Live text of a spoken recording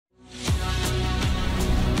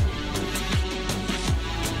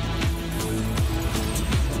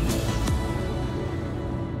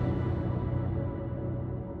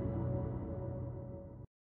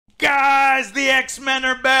guys, the X-Men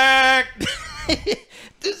are back.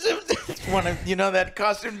 You know that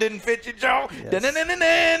costume didn't fit you, Joe?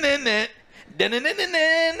 Yes.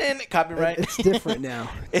 Copyright. It's different now.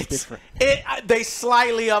 It's different. They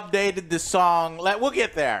slightly updated the song. We'll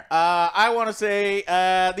get there. I want to say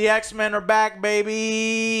the X-Men are back,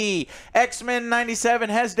 baby. X-Men 97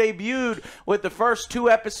 has debuted with the first 2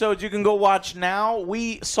 episodes. You can go watch now.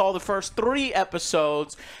 We saw the first 3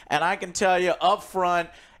 episodes, and I can tell you up front,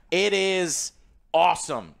 it is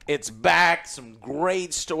awesome. It's back. Some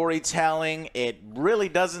great storytelling. It really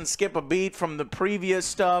doesn't skip a beat from the previous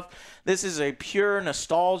stuff. This is a pure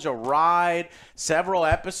nostalgia ride. Several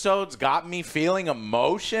episodes got me feeling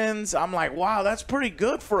emotions. I'm like, wow, that's pretty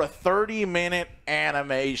good for a 30-minute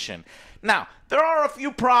animation. Now, there are a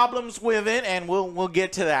few problems with it, and we'll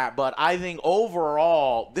get to that. But I think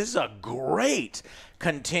overall, this is a great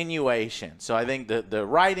continuation. So I think the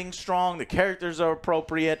writing's strong, the characters are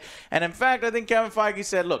appropriate, and in fact, I think Kevin Feige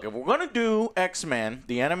said, look, if we're going to do X-Men,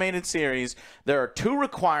 the animated series, there are 2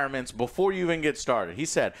 requirements before you even get started. He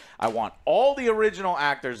said, I want all the original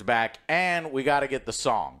actors back, and we got to get the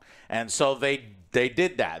song. And so they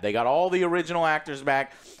did that. They got all the original actors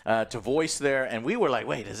back to voice there, and we were like,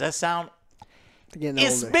 wait, does that sound...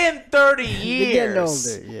 It's been 30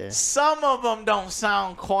 years. Older, yeah. Some of them don't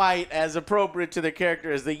sound quite as appropriate to the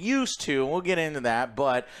character as they used to. We'll get into that.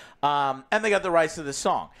 But and they got the rights to the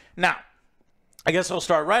song. Now, I guess I'll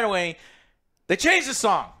start right away. They changed the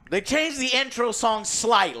song. They changed the intro song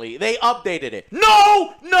slightly. They updated it.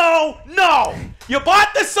 No, no, no. You bought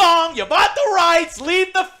the song. You bought the rights.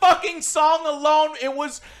 Leave the fucking song alone. It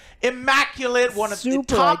was immaculate. One of the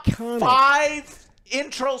top iconic. 5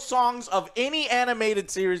 intro songs of any animated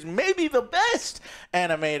series, maybe the best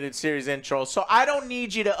animated series intro. So I don't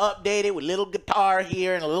need you to update it with a little guitar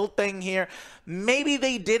here and a little thing here. Maybe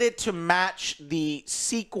they did it to match the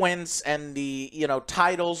sequence and the,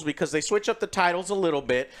 titles, because they switch up the titles a little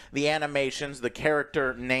bit. The animations, the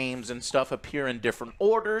character names and stuff appear in different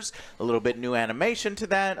orders. A little bit new animation to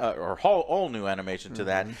that, or all new animation to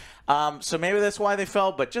that. So maybe that's why they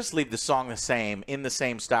fell, but just leave the song the same, in the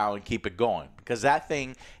same style, and keep it going, because that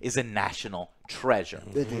thing is a national treasure.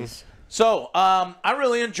 It is. So, I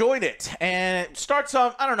really enjoyed it, and it starts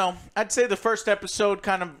off, I don't know, I'd say the first episode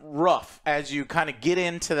kind of rough as you kind of get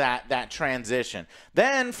into that transition.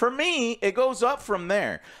 Then, for me, it goes up from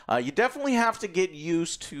there. You definitely have to get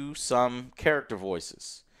used to some character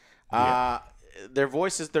voices. Their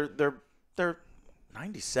voices, they're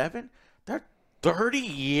 97? They're 30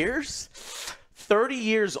 years? 30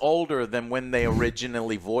 years older than when they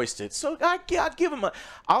originally voiced it. So I'd give them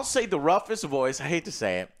I'll say the roughest voice, I hate to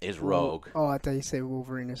say it, is Rogue. Oh, I thought you said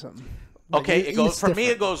Wolverine or something. Okay, me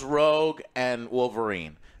it goes Rogue and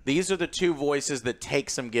Wolverine. These are the 2 voices that take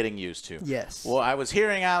some getting used to. Yes. Well, I was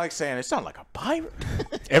hearing Alex saying it sounded like a pirate.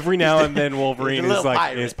 Every now and then Wolverine is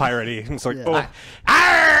like piratey. It's like, yeah.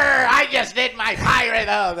 I just did my pirate.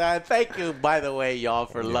 Oh, thank you, by the way, y'all,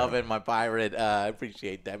 for loving my pirate. I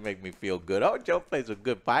appreciate that. Make me feel good. Oh, Joe plays a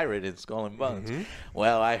good pirate in Skull and Bones.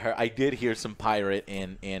 Well, I did hear some pirate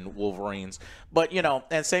in Wolverines. But,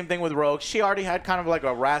 and same thing with Rogue. She already had kind of like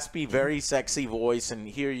a raspy, very sexy voice, and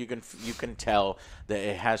here you can tell that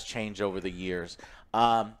it has changed over the years.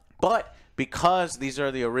 But because these are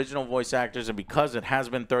the original voice actors, and because it has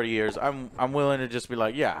been 30 years, I'm willing to just be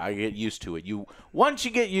like, yeah, I get used to it. Once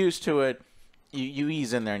you get used to it, you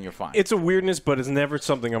ease in there and you're fine. It's a weirdness, but it's never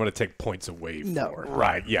something I'm going to take points away from. No.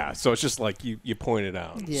 Right, yeah. So it's just like you point it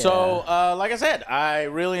out. Yeah. So, like I said, I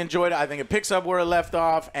really enjoyed it. I think it picks up where it left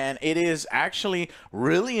off, and it is actually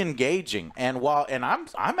really engaging. And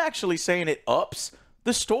I'm actually saying it ups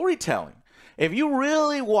the storytelling. If you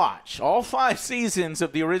really watch all 5 seasons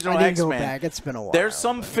of the original X-Men, go back. It's been a while. There's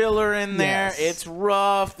some filler in there. Yes. It's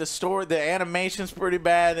rough. The animation's pretty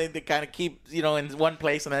bad. They kind of keep, in one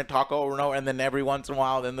place and then talk over and over, and then every once in a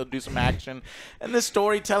while, then they'll do some action. And the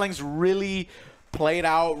storytelling's really played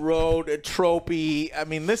out road, tropey. I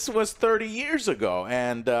mean, this was 30 years ago,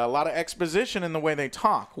 and a lot of exposition in the way they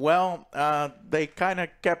talk. Well, they kind of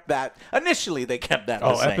kept that. Initially, they kept that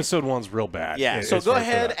the same. Episode 1's real bad. Yeah, so go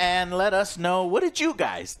ahead and let us know. What did you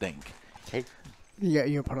guys think? Hey. Yeah,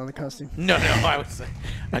 you put on the costume. No,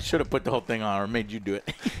 I should have put the whole thing on or made you do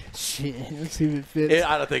it. Shit, let's see if it fits.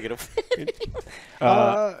 I don't think it'll fit.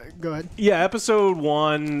 Go ahead. Yeah, episode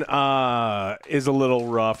 1 is a little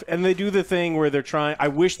rough, and they do the thing where they're trying. I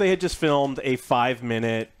wish they had just filmed a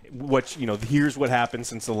 5-minute what here's what happened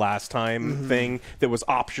since the last time thing that was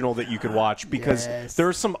optional that you could watch, because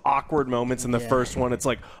there's some awkward moments in the first one. It's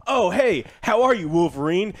like, oh, hey, how are you,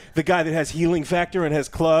 Wolverine? The guy that has healing factor and has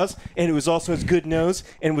claws, and it was also has good nose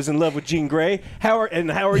and was in love with Jean Grey. How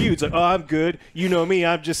are you? It's like, oh, I'm good. You know me.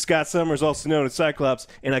 I'm just Scott Summers, also known as Cyclops,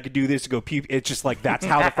 and I could do this to go peep. It's just like that's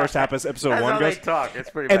how the first half of episode that's 1 how goes. They talk. It's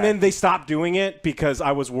pretty bad. And then they stopped doing it because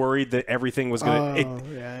I was worried that everything was going to...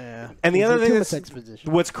 And the other thing that's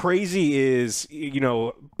what's crazy is,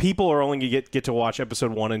 people are only going to get to watch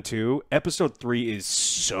episode 1 and 2. Episode 3 is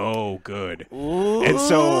so good. Ooh, and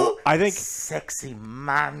so I think sexy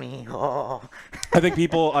mommy. Oh. I think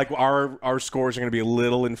people like our scores are going to be a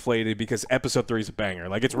little inflated because episode 3 is a banger.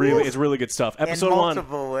 Like it's really good stuff. Episode in 1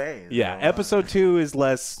 multiple ways. Yeah, episode 2 is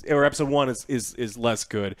less, or episode 1 is less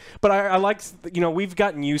good. But I like, we've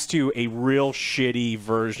gotten used to a real shitty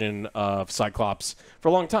version of Cyclops for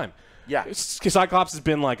a long time. Yeah, because Cyclops has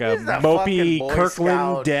been like a mopey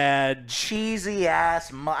Kirkland dad, cheesy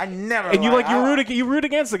ass. I never. And you root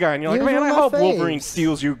against the guy, and you're like, man, I hope Wolverine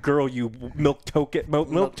steals your girl, you milk toast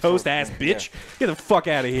ass bitch. Get the fuck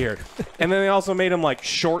out of here. And then they also made him like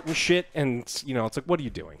short and shit, and it's like, what are you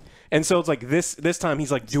doing? And so it's like this time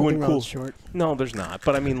he's like doing cool. Short. No, there's not.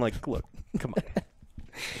 But I mean, like, look, come on.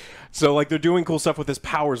 So like they're doing cool stuff with his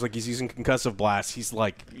powers, like he's using concussive blasts.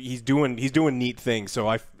 He's doing neat things.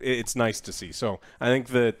 So it's nice to see. So I think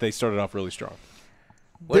that they started off really strong.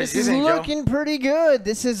 This is looking pretty good.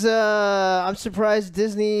 This is I'm surprised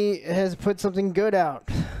Disney has put something good out.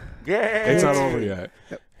 Yeah, it's not over yet.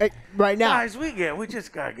 Right now, guys, we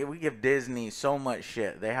give Disney so much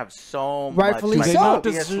shit. They have so rightfully much. so.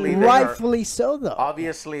 Rightfully so, though.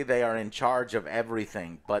 Obviously, they are in charge of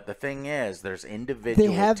everything. But the thing is, there's individual.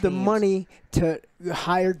 They have teams. the money to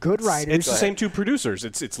hire good writers. It's the same two producers.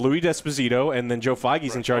 It's Louis D'Esposito, and then Joe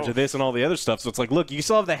Feige's in charge of this and all the other stuff. So it's like, look, you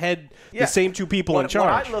still have the same two people in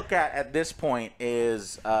charge. What I look at this point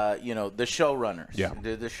is, the showrunners. Yeah.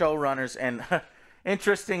 The showrunners and.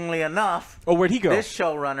 Interestingly enough, where'd he go? This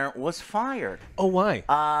showrunner was fired. Oh, why?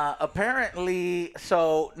 Apparently,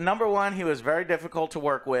 so number one, he was very difficult to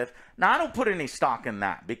work with. Now, I don't put any stock in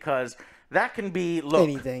that because that can be, look,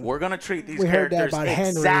 anything. We're going to treat these characters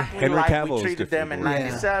exactly like we treated them in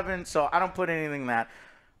 97, so I don't put anything in that.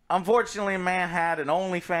 Unfortunately, man had an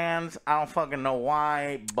OnlyFans. I don't fucking know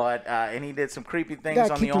why, but and he did some creepy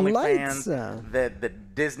things on the OnlyFans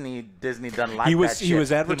that Disney doesn't like. He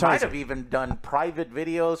was advertising. He might have even done private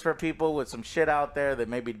videos for people with some shit out there that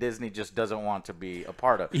maybe Disney just doesn't want to be a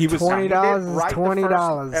part of. He was $20.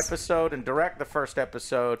 $20 episode and direct the first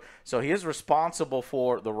episode, so he is responsible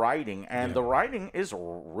for the writing, and the writing is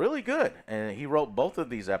really good. And he wrote both of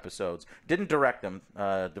these episodes. Didn't direct them.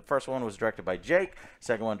 The first one was directed by Jake.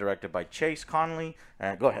 Second one directed by Chase Conley.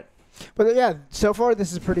 Go ahead. But yeah, so far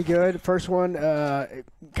this is pretty good. First one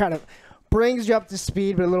kind of brings you up to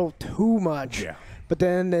speed, but a little too much. Yeah. But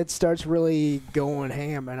then it starts really going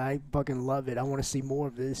ham, and I fucking love it. I want to see more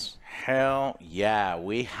of this. Hell yeah.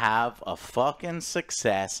 We have a fucking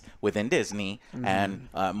success within Disney and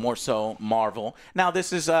more so Marvel. Now,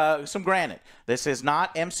 this is some granted. This is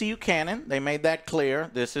not MCU canon. They made that clear.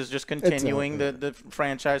 This is just continuing the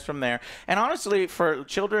franchise from there. And honestly, for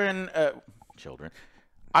children,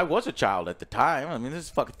 I was a child at the time. I mean, this is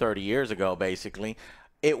fucking 30 years ago, basically.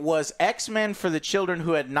 It was X-Men for the children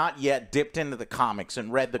who had not yet dipped into the comics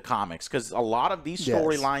and read the comics, because a lot of these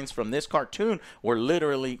storylines from this cartoon were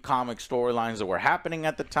literally comic storylines that were happening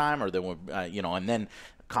at the time, or that were, and then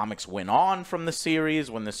comics went on from the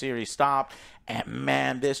series when the series stopped. And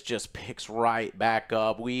man, this just picks right back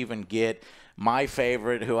up. We even get my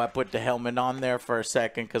favorite, who I put the helmet on there for a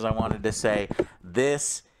second because I wanted to say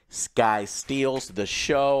this guy steals the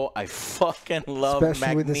show. I fucking love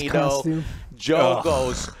Magneto. Joe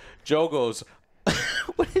goes,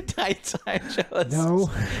 what did I tell you?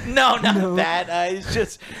 No, not that. It's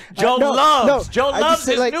just Joe loves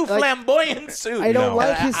his new flamboyant suit. I don't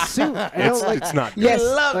like his suit. It's not good. Yes, he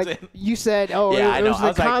loves it. You said, yeah, I know. I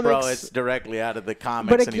was like, bro, it's directly out of the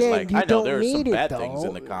comics. But and again, he's like, I know there's some bad things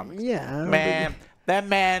in the comics. Yeah, man. That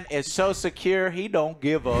man is so secure, he don't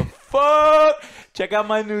give a fuck. Check out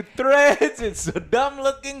my new threads. It's so dumb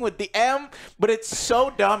looking with the M, but it's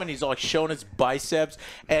so dumb. And he's all showing his biceps,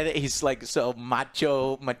 and he's like so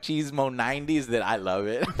machismo 90s that I love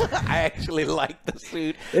it. I actually like the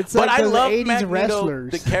suit. It's but like I love 80s Magneto,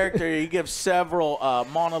 wrestlers. the character. He gives several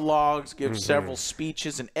monologues, gives several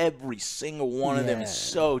speeches, and every single one of them is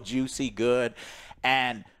so juicy good.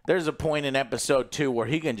 And there's a point in episode 2 where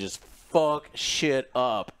he can just fuck shit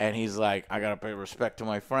up, and he's like, I gotta pay respect to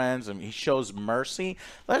my friends, and he shows mercy.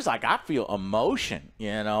 There's like, I feel emotion,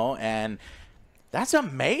 and That's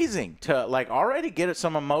amazing to like already get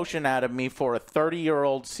some emotion out of me for a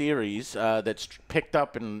 30-year-old series that's picked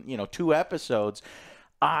up in 2 episodes.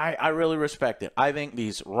 I really respect it. I think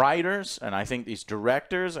these writers and I think these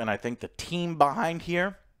directors and I think the team behind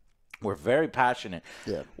here were very passionate.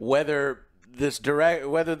 Yeah. Whether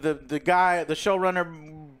the guy, the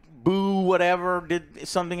showrunner, Boo, whatever, did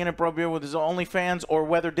something inappropriate with his OnlyFans, or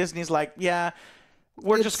whether Disney's like, yeah,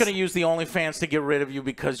 we're just going to use the OnlyFans to get rid of you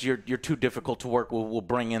because you're too difficult to work. We'll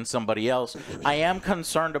bring in somebody else. I am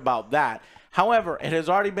concerned about that. However, it has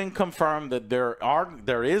already been confirmed that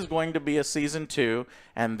there is going to be a season 2,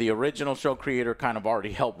 and the original show creator kind of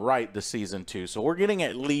already helped write the season 2. So we're getting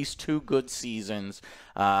at least 2 good seasons,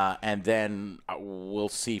 and then we'll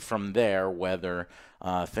see from there whether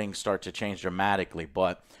things start to change dramatically.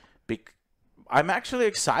 But I'm actually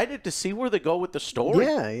excited to see where they go with the story.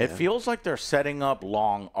 Yeah. It feels like they're setting up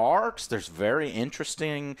long arcs. There's very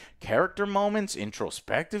interesting character moments,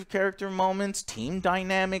 introspective character moments, team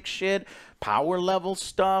dynamic shit, power level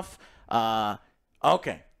stuff.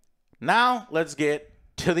 Okay, now let's get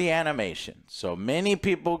to the animation. So many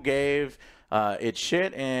people gave it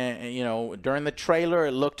shit, and during the trailer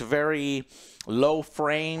it looked very low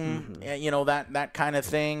frame, that kind of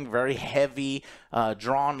thing, very heavy,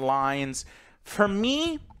 drawn lines. For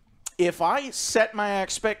me, if I set my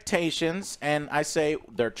expectations and I say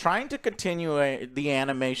they're trying to continue the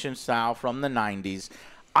animation style from the 90s,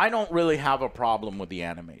 I don't really have a problem with the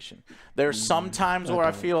animation. There's some times where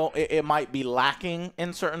I feel it might be lacking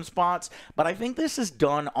in certain spots, but I think this is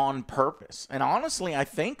done on purpose. And honestly, I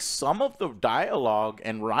think some of the dialogue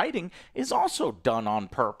and writing is also done on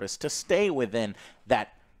purpose to stay within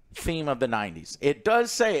that theme of the 90s. It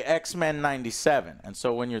does say X-Men 97, and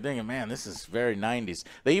so when you're thinking, man, this is very 90s,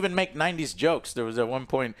 they even make 90s jokes. There was at one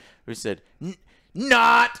point we said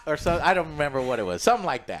not, or so, I don't remember what it was, something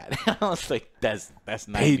like that. I was like, that's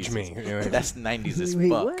 90s. Page me. That's 90s as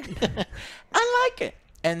fuck. I like it.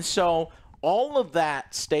 And so all of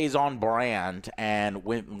that stays on brand, and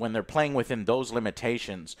when they're playing within those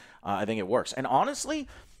limitations, I think it works. And honestly,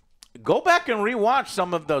 go back and rewatch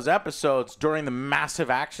some of those episodes during the massive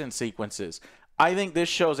action sequences. I think this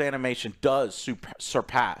show's animation does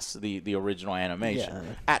surpass the original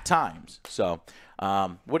animation at times. So,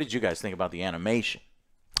 what did you guys think about the animation?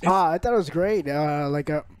 I thought it was great. There's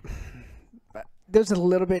a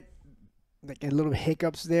little bit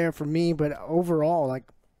hiccups there for me, but overall,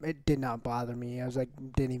 it did not bother me. I was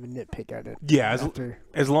didn't even nitpick at it. Yeah,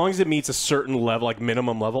 as long as it meets a certain level, like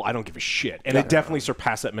minimum level, I don't give a shit. And it definitely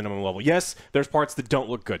surpassed that minimum level. Yes, there's parts that don't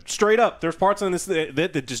look good. Straight up, there's parts on this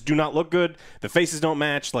that just do not look good. The faces don't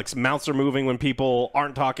match. Like, mouths are moving when people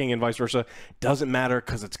aren't talking and vice versa. Doesn't matter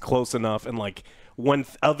because it's close enough. And, when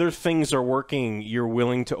other things are working, you're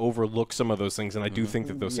willing to overlook some of those things. And I do think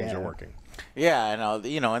that those things are working. Yeah, I know.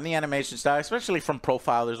 In the animation style, especially from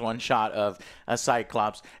Profile, there's one shot of a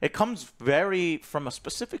Cyclops. It comes very from a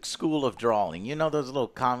specific school of drawing. Those little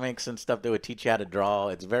comics and stuff that would teach you how to draw.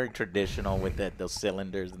 It's very traditional with those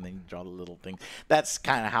cylinders, and then you draw the little thing. That's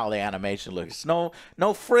kind of how the animation looks. No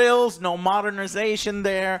frills, no modernization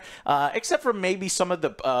there, except for maybe some of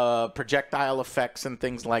the projectile effects and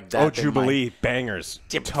things like that. Oh, Jubilee, bangers.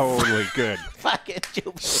 Totally good. Fucking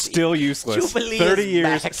Jubilee. Still useless. Jubilee 30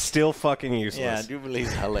 years, back. still fucking useless. Yeah,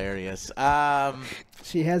 Jubilee's hilarious.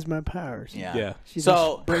 She has my powers. Yeah. She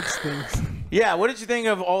just breaks things. Yeah, what did you think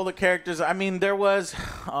of all the characters? I mean, there was...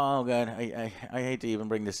 Oh, God, I hate to even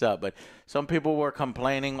bring this up, but some people were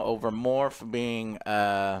complaining over Morph being...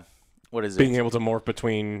 what is it? Being able to morph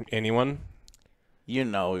between anyone?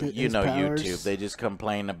 YouTube. They just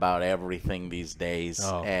complain about everything these days,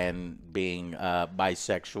 and being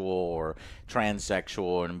bisexual or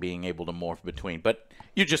transsexual and being able to morph between. But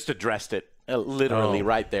you just addressed it literally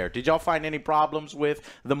right there. Did y'all find any problems with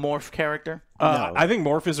the Morph character? No. I think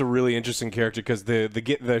Morph is a really interesting character because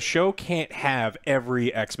the show can't have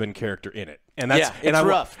every X-Men character in it. And that's it's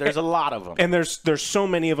rough. There's a lot of them. And there's so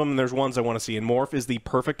many of them, and there's ones I want to see. And Morph is the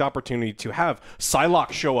perfect opportunity to have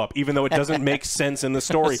Psylocke show up, even though it doesn't make sense in the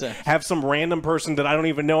story. Have some random person that I don't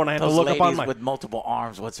even know, and I have to look up on my... with multiple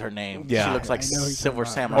arms, what's her name? Yeah. She looks like Silver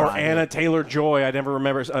Samurai. Or Anna Taylor-Joy, I never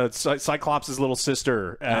remember. Cyclops' little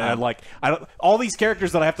sister. All these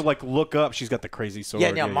characters that I have to look up. She's got the crazy sword.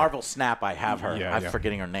 Yeah, Marvel Snap, I have her. I'm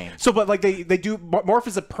forgetting her name. So, but they do... Morph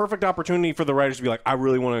is a perfect opportunity for the writers to be like, I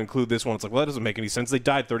really want to include this one. It's like, let doesn't make any sense. They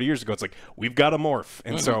died 30 years ago. It's like, we've got to morph.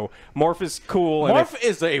 And so Morph is cool. Morph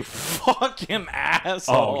is a fucking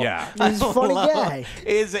asshole. Oh, yeah. He's a funny guy.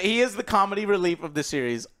 He is the comedy relief of the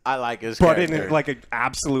series. I like his But character. in like an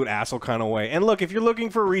absolute asshole kind of way. And look, if you're looking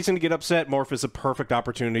for a reason to get upset, Morph is a perfect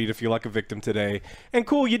opportunity to feel like a victim today. And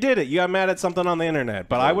cool, you did it. You got mad at something on the internet.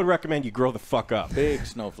 But I would recommend you grow the fuck up. Big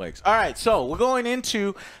snowflakes. All right, so we're going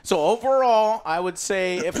into, so overall, I would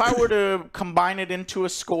say if I were to combine it into a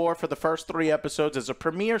score for the first 3 episodes as a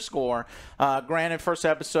premiere score, granted first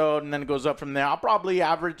episode and then it goes up from there, I'll probably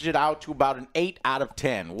average it out to about an 8 out of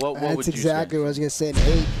 10. What would you say? That's exactly what I was going to say, an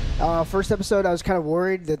 8. First episode, I was kind of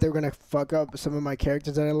worried that they were going to fuck up some of my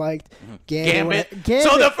characters that I liked. Gambit.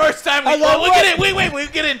 So the first time we we'll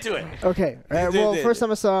get into it. Okay. All right, well, first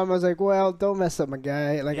time I saw him, I was like, well, don't mess up my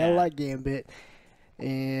guy. Like, I like Gambit.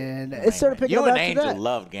 And it started picking up after that. You and Angel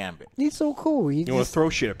love Gambit. He's so cool. You want to throw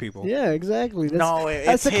shit at people. Yeah, exactly.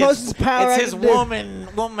 That's the closest power it's his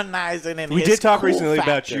womanizing and we his did talk cool recently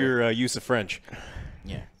factor. about your use of French.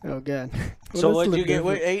 Yeah. Oh, God. Well, So what did you get?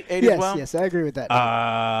 8 yes, as well? Yes, I agree with that.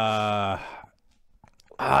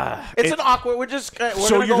 It's an awkward. We're just we're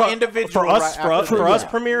so gonna go individual for us, for us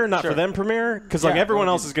premiere, not Sure. for them premiere, because like everyone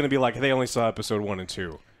else is going to be like they only saw episode 1 and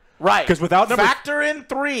 2. Right. Because without number factor in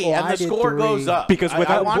 3 Well, and the I did score 3. goes up. Because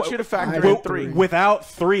without I want you to factor I in did 3. 3. without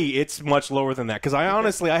 3, it's much lower than that. Because I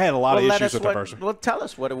honestly, I had a lot of issues with the first one. Well, tell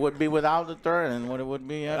us what it would be without the 3rd and what it would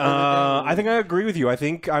be after I think I agree with you. I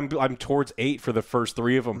think I'm towards 8 for the first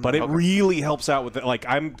 3 of them, but it really helps out with it. Like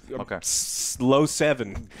I'm low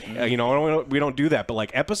 7. You know, we don't do that. But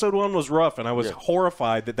like episode 1 was rough, and I was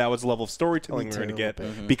horrified that was the level of storytelling we were going to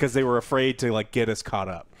get because they were afraid to like get us caught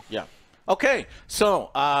up. Yeah. Okay.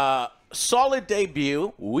 So. Solid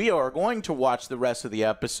debut. We are going to watch the rest of the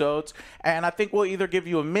episodes, and I think we'll either give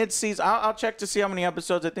you a mid-season. I'll check to see how many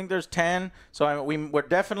episodes. I think there's 10, so we're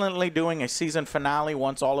definitely doing a season finale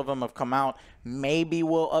once all of them have come out. Maybe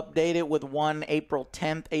we'll update it with one April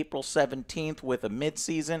 10th, April 17th with a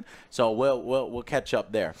mid-season. So we'll catch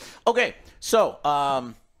up there. Okay,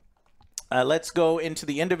 so let's go into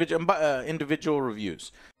the individual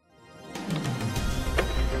reviews.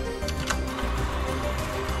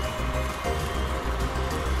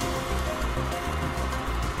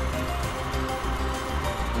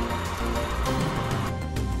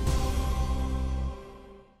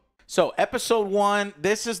 So, episode 1,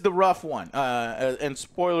 this is the rough one, and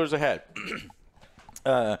spoilers ahead.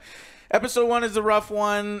 Episode 1 is the rough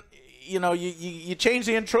one. You know, you change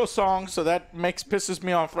the intro song, so that pisses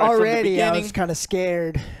me off right from the beginning. I was kind of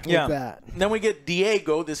scared with that. Then we get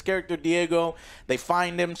Diego, this character Diego. They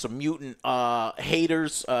find him. Some mutant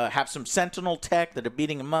haters have some Sentinel tech that are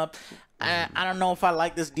beating him up. I don't know if I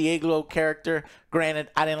like this Diego character. Granted,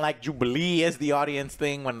 I didn't like Jubilee as the audience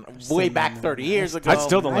thing way back 30 years ago. I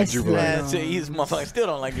still don't like Jubilee. I still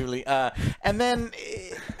don't like Jubilee. And then,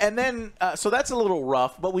 so that's a little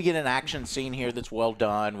rough, but we get an action scene here that's well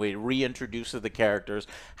done. We reintroduce the characters.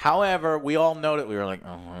 However, we all know that we were like,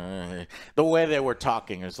 the way they were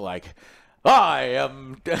talking is like, I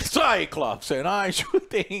am Cyclops, and I shoot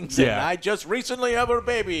things, and I just recently have a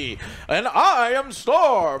baby, and I am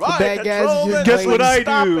Storm. I bad guys control just it. guess what I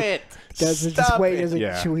Stop do. It. Does it Stop just wait? it. Is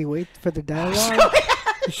it, should we wait for the dialogue?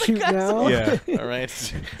 Shoot now? Yeah. All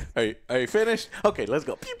right. Are you finished? Okay, let's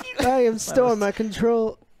go. Pew, pew. I am Storm. I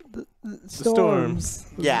control the storms.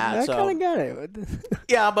 Yeah, I so- kind of got it.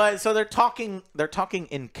 Yeah, but so they're talking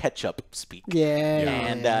in ketchup speak. Yeah.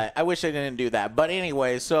 And I wish I didn't do that. But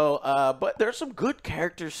anyway, so but there's some good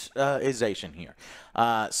characterization here.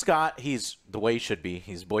 Scott, he's the way he should be.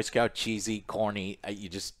 He's Boy Scout, cheesy, corny.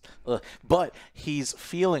 But he's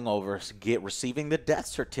feeling over receiving the death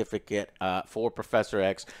certificate for Professor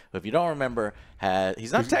X. If you don't remember,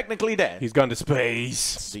 he's not technically dead. He's gone to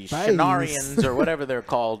space. The Shinarians or whatever they're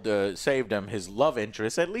called saved him. His love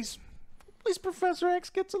interest, at least Professor X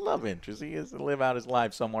gets a love interest. He has to live out his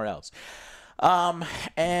life somewhere else.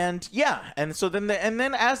 And so then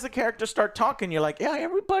as the characters start talking, you're like, yeah,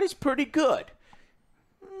 everybody's pretty good.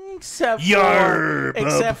 Except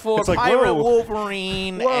for like, Pirate whoa.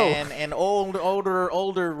 Wolverine and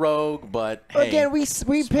older Rogue, but hey, Again, we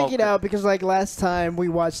pick it out because like last time we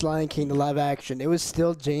watched Lion King, the live action, it was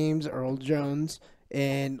still James Earl Jones,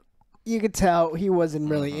 and you could tell he wasn't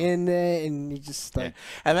really in it, and he just like.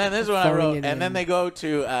 And then this is what I wrote. And in. then they go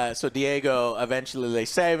to so Diego. Eventually, they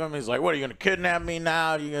save him. He's like, "What are you gonna kidnap me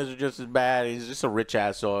now? You guys are just as bad." He's just a rich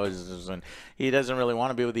asshole. And he doesn't really want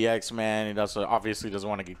to be with the X-Men. He obviously doesn't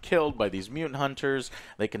want to get killed by these mutant hunters.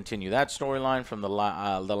 They continue that storyline from the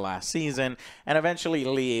last season, and eventually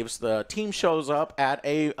leaves. The team shows up at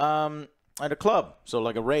a club, so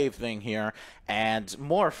like a rave thing here, and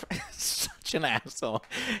Morph is such an asshole.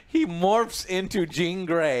 He morphs into Jean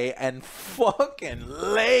Grey and fucking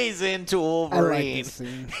lays into Wolverine. I like this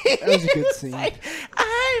scene. That was a good scene. Like,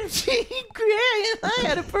 I'm Jean Grey and I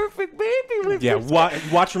had a perfect baby with Yeah,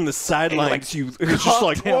 this. watch from the sidelines. It's just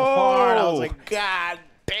like, him hard. I was whoa. like, God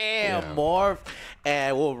damn, morph.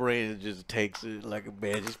 And Wolverine just takes it like a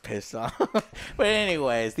bitch. He's pissed off. But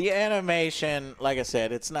anyways, the animation, like I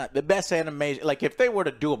said, it's not the best animation. Like, if they were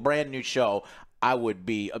to do a brand new show, I would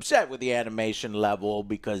be upset with the animation level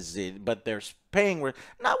because but they're paying.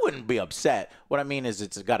 I wouldn't be upset. What I mean is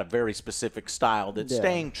it's got a very specific style that's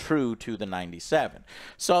staying true to the 97.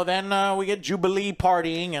 So then we get Jubilee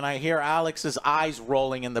partying, and I hear Alex's eyes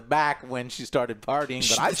rolling in the back when she started partying.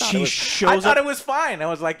 But I thought it was fine. I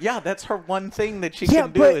was like, yeah, that's her one thing that she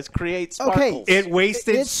can do is create sparkles. It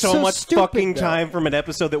wasted It's so so much stupid, fucking though. time from an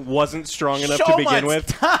episode that wasn't strong enough to begin with.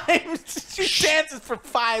 Time. She dances for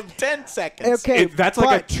 5-10 seconds. Okay, That's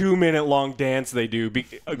like a 2-minute long dance they do.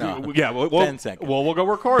 No, Yeah, 10 seconds. Well, we'll go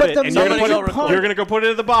record it, and you're gonna go put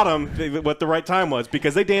it at the bottom. What the right time was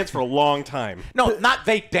because they danced for a long time. No, not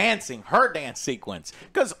they dancing. Her dance sequence.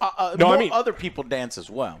 Because other people dance as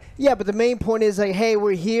well. Yeah, but the main point is like, hey,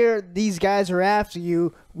 we're here. These guys are after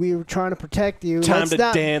you. We were trying to protect you. Time to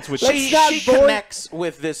dance with. She connects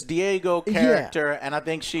with this Diego character, and I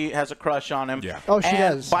think she has a crush on him. Yeah. Oh, she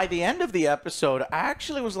does. By the end of the episode, I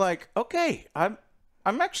actually was like, okay, I'm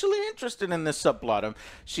actually interested in this subplot.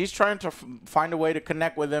 She's trying to find a way to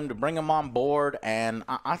connect with him, to bring him on board, and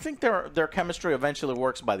I think their chemistry eventually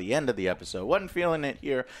works by the end of the episode. Wasn't feeling it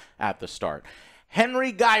here at the start.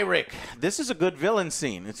 Henry Gyrick. This is a good villain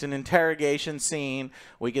scene. It's an interrogation scene.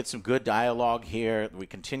 We get some good dialogue here. We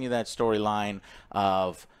continue that storyline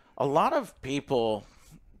of a lot of people,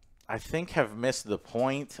 I think, have missed the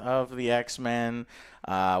point of the X-Men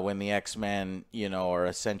when the X-Men, are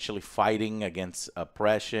essentially fighting against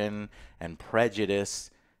oppression and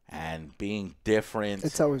prejudice and being different.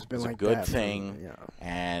 It's always been like a good that thing. yeah.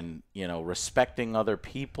 And, respecting other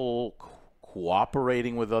people,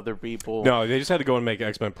 cooperating with other people. No, they just had to go and make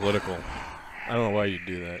X-Men political. I don't know why you'd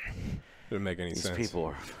do that. It didn't make any sense. These people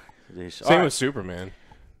are... Same with Superman.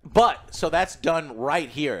 But, so that's done right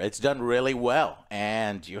here. It's done really well.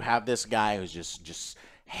 And you have this guy who's just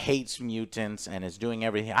hates mutants and is doing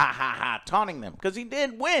everything, taunting them. Because he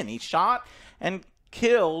did win. He shot and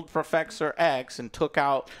killed Professor X and took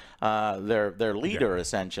out their leader,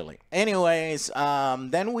 essentially. Anyways,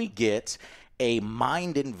 then we get a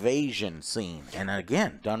mind invasion scene. And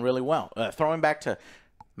again, done really well. Throwing back to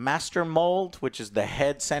Master Mold, which is the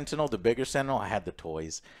head Sentinel, the bigger Sentinel. I had the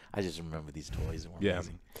toys. I just remember these toys. Were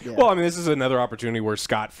amazing. Yeah. Well, I mean, this is another opportunity where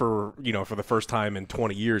Scott, for the first time in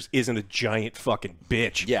 20 years, isn't a giant fucking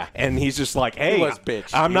bitch. Yeah. And he's just like, hey, He was bitch.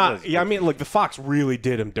 I'm He not. was Yeah, I mean, look, the Fox really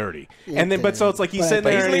did him dirty. Yeah, And then, but so it's like he's sitting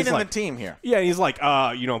But there he's and he's leading like, the team here. yeah, and he's like,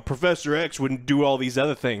 Professor X wouldn't do all these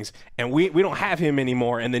other things, and we don't have him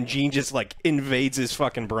anymore. And then Jean just like invades his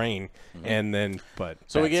fucking brain, and then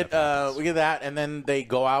So we get that, and then they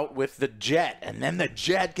go out with the jet, and then the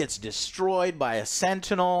jet gets destroyed by a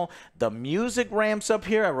Sentinel. The music ramps up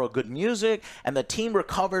here. I wrote good music, and the team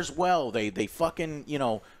recovers well. They fucking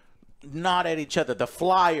nod at each other. The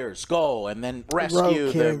Flyers go and then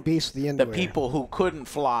rescue the people who couldn't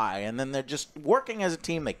fly, and then they're just working as a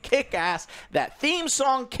team. They kick ass. That theme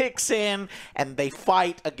song kicks in, and they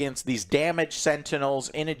fight against these damaged Sentinels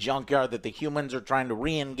in a junkyard that the humans are trying to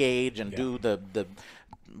re-engage and do the.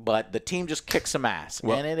 But the team just kicks some ass,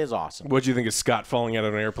 and it is awesome. What do you think of Scott falling out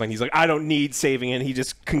of an airplane? He's like, I don't need saving, and he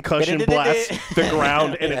just concussion blasts the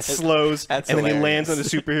ground, and it slows, and then he lands on the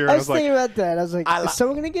superhero. I was thinking about that. I was like, is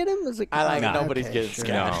someone gonna get him? I was like, nobody's getting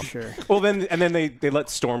Scott. Sure. Well, then they let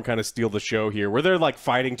Storm kind of steal the show here, where they're like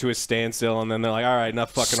fighting to a standstill, and then they're like, all right,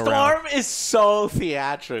 enough fucking around. Storm is so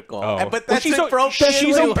theatrical, but that's she's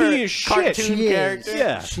she's OP as shit. Cartoon character.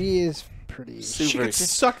 Yeah, she is pretty. She could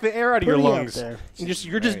suck the air out of your lungs.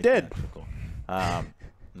 You're just dead.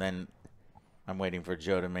 Then I'm waiting for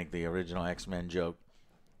Joe to make the original X-Men joke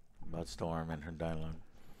about Storm and her dialogue.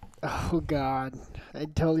 Oh God, I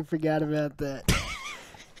totally forgot about that.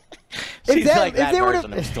 She's like that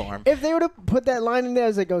version of Storm. If they would have put that line in there, I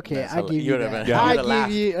was like, okay, I give you that. I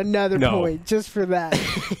give you another point just for that.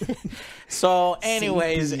 So,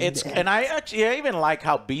 anyways, and I even like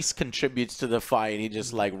how Beast contributes to the fight. He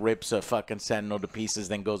just like rips a fucking Sentinel to pieces,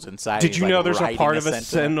 then goes inside. Did you know there's a part of a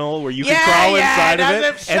Sentinel where you can crawl inside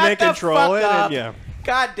of it and then control it? And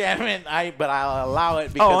God damn it! But I'll allow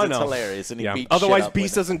it because it's hilarious, and he beats Otherwise, shit up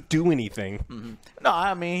Beast doesn't do anything. Mm-hmm. No,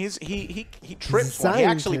 I mean he trips one. He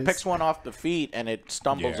actually picks one off the feet, and it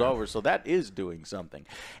stumbles over. So that is doing something.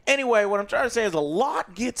 Anyway, what I'm trying to say is a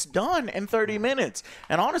lot gets done in 30 minutes,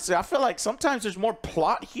 and honestly, I feel like sometimes there's more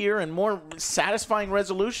plot here and more satisfying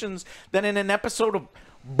resolutions than in an episode of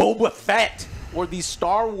Boba Fett or these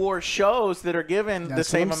Star Wars shows that are given the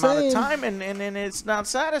same amount of time, and it's not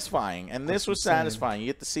satisfying. And this was satisfying. You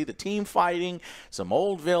get to see the team fighting some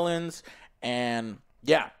old villains, and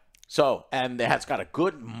yeah. So, and it's got a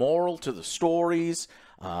good moral to the stories.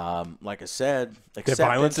 Like I said, that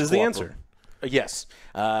violence is the answer. Yes,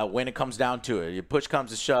 when it comes down to it, push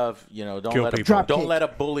comes to shove. You know, don't let a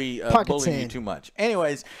bully you too much.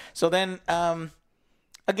 Anyways, so then.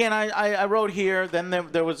 Again, I wrote here, then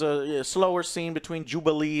there was a slower scene between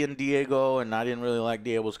Jubilee and Diego, and I didn't really like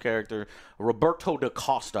Diego's character. Roberto da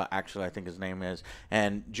Costa, actually, I think his name is,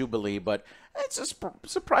 and Jubilee. But it's a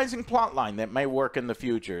surprising plot line that may work in the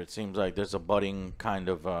future. It seems like there's a budding kind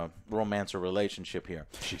of romance or relationship here.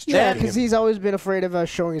 Yeah, because he's always been afraid of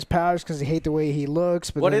showing his powers because he hates the way he looks.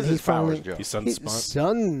 But what is his powers, Joe? He's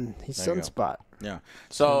Sunspot. He's Sunspot. Yeah.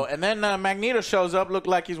 So, and then Magneto shows up, looked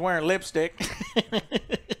like he's wearing lipstick.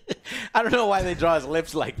 I don't know why they draw his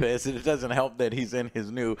lips like this. It doesn't help that he's in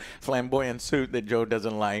his new flamboyant suit that Joe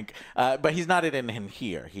doesn't like. But he's not in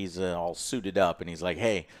here. He's all suited up, and he's like,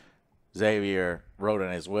 hey, Xavier wrote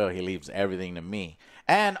in his will he leaves everything to me.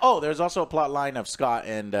 And, there's also a plot line of Scott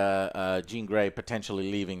and Jean Grey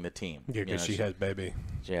potentially leaving the team. Yeah, because she had baby.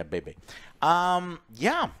 She had baby.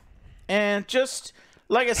 Yeah. And just...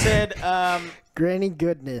 Like I said, Granny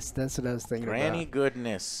Goodness. That's what I was thinking Granny about.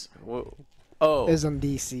 Goodness. Is on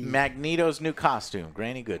DC. Magneto's new costume.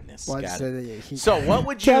 Granny Goodness. Well, so what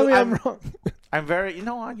would you... Tell me I'm wrong. I'm very... You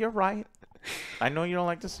know what? You're right. I know you don't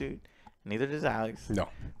like the suit. Neither does Alex. No.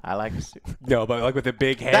 I like the suit. No, but like with the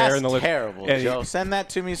big hair That's and the lip. terrible, Joe. Send that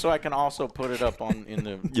to me so I can also put it up in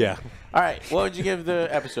the... Yeah. All right. What would you give the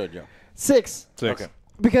episode, Joe? 6. Okay.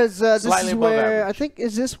 Because this Slightly is above where average.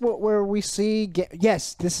 I think where we see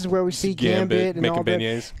yes, this is where we see Gambit and making all that.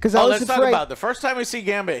 beignets. Because let's talk about it. The first time we see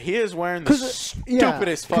Gambit, he is wearing the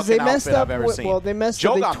stupidest fucking outfit I've ever seen. Well, they messed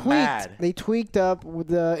Joe up. got mad. They tweaked up with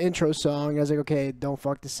the intro song. I was like, okay, don't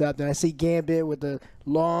fuck this up. Then I see Gambit with the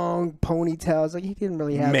long ponytail. I was like, he didn't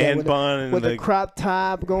really have man that bun with the crop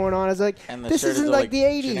top going on. I was like, this isn't like the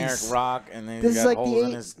 80s. Generic rock, and then this is like the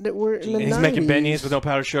 80s. We're in the 90s. He's making beignets with no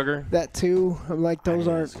powdered sugar. That too. I'm like, those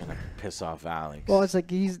aren't. Piss off Alex. Well, it's like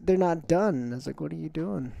they're not done. I was like, what are you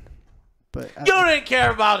doing? But you didn't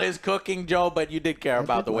care about his cooking, Joe, but you did care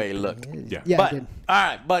about the way he looked. Yeah, but I did. all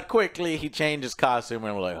right, but quickly he changed his costume,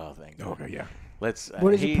 and we're like, oh, thank God. Okay, yeah. Let's.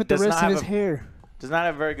 What did he put the rest of his hair? Does not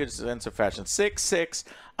have a very good sense of fashion. 6'6".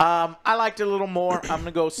 I liked it a little more. I'm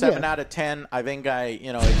gonna go 7 out of 10. I think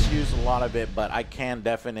it's used a lot of it, but I can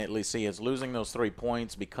definitely see it's losing those 3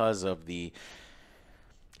 points because of the.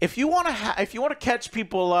 If you want to catch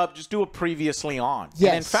people up, just do a previously on. Yes.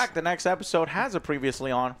 And in fact, the next episode has a previously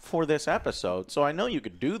on for this episode, so I know you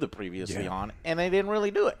could do the previously on, and they didn't really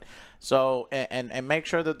do it. So and make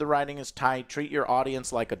sure that the writing is tight. Treat your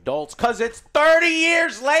audience like adults, because it's 30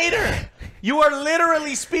 years later. You are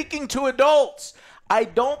literally speaking to adults. I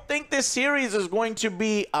don't think this series is going to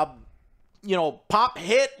be a pop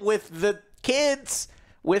hit with the kids,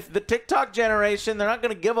 with the TikTok generation. They're not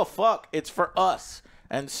going to give a fuck. It's for us.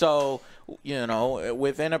 And so,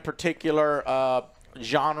 within a particular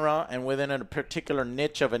genre and within a particular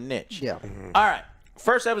niche of a niche. Yeah. Mm-hmm. All right.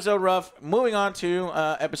 First episode rough. Moving on to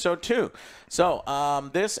episode 2. So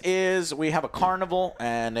we have a carnival,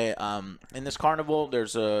 and in this carnival,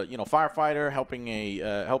 there's a firefighter helping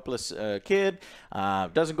a helpless kid.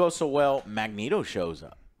 Doesn't go so well. Magneto shows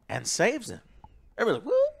up and saves him. Everybody's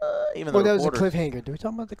like, even though that was a cliffhanger. Did we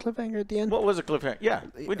talk about the cliffhanger at the end? What was a cliffhanger? Yeah,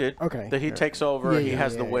 we did. Okay. That he takes over. He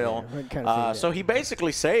has the will. So he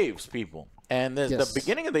basically saves people. And the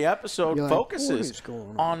beginning of the episode focuses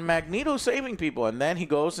on Magneto saving people. And then he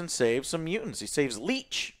goes and saves some mutants. He saves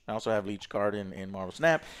Leech. I also have Leech card in Marvel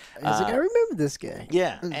Snap. He's like, I remember this guy.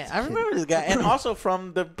 Yeah, I remember this guy. And also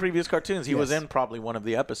from the previous cartoons. He was in probably one of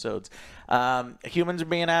the episodes. Humans are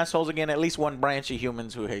being assholes again. At least one branch of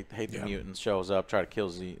humans who hate the mutants shows up, try to kill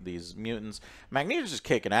these mutants. Magneto's just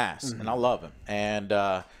kicking ass, and I love him. And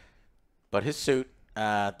but his suit,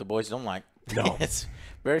 the boys don't like. No. It's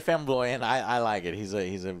very flamboyant. I like it. He's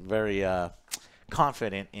a very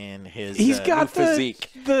confident in his He's got new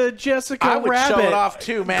physique. the Jessica I would Rabbit show it off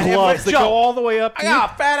too, man. gloves that Joe, go all the way up. I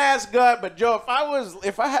got a fat ass gut, but Joe,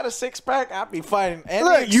 if I had a 6-pack, I'd be fighting.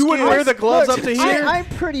 Look, you would wear the gloves up to here. I'm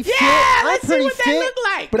pretty fit. Yeah, I'm let's see pretty what fit, they look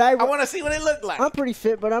like. But I want to see what it look like. I'm pretty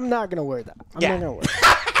fit, but I'm not gonna wear that. I'm Yeah. not gonna wear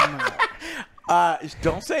that.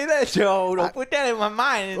 Don't say that, Joe. Don't put that in my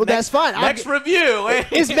mind. Well, that's fine. Next review.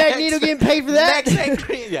 Is Magneto getting paid for that?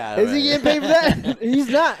 Yeah. Is he getting paid for that? He's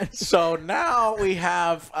not. So now we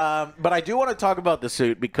have, but I do want to talk about the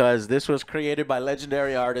suit because this was created by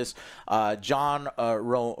legendary artist John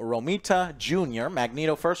Romita Jr.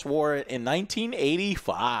 Magneto first wore it in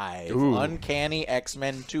 1985. Ooh. Uncanny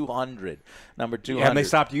X-Men 200, number 200. Yeah, and they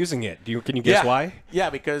stopped using it. Can you guess why? Yeah,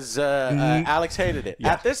 because Alex hated it.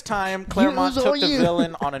 Yeah. At this time, Claremont Use took all the you.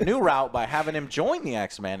 villain on a new route by having him join the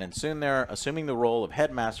X-Men, and soon they're assuming the role of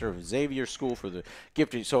headmaster of Xavier's School for the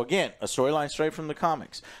Gifted. So again, a storyline straight from the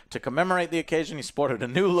comics. To commemorate the occasion, he sported a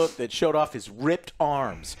new look that showed off his ripped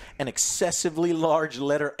arms, an excessively large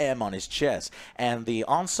letter M on his chest, and the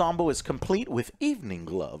ensemble is complete with evening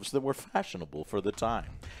gloves that were fashionable for the time.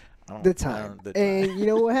 The time. And you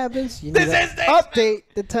know what happens? You know This that. is the Update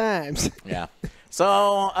the times. Yeah.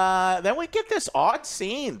 So then we get this odd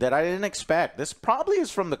scene that I didn't expect. This probably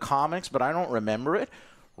is from the comics, but I don't remember it.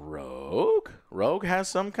 Rogue has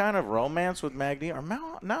some kind of romance with Magneto. Or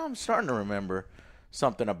now I'm starting to remember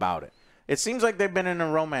something about it. It seems like they've been in a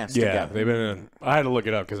romance Yeah, together. they've been. I had to look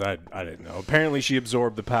it up because I didn't know. Apparently, she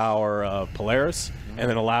absorbed the power of Polaris and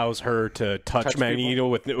then allows her to touch Magneto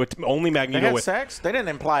with only They Magneto had with. sex? They didn't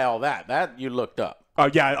imply all that. That you looked up.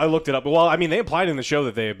 Yeah, I looked it up. Well, I mean, they implied in the show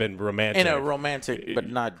that they have been romantic. In a romantic, but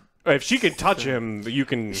not... If she can touch him, you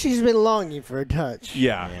can. She's been longing for a touch.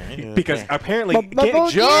 Yeah, because apparently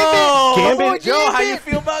Gambit, Joe, how you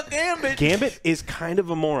feel about Gambit? Gambit is kind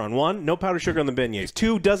of a moron. One, no powdered sugar on the beignets.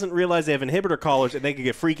 Two, doesn't realize they have inhibitor collars and they can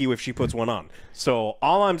get freaky if she puts one on. So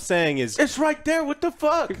all I'm saying is, It's right there. What the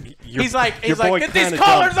fuck? Your- He's like, your boy get these kinda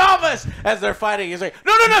collars dumb. off us as they're fighting. He's like,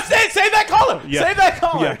 no, save that collar. Yeah. Save that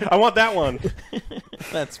collar. yeah, I want that one.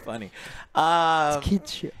 That's funny. Kid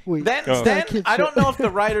shit. Wait. Then Kid I don't shit. know if the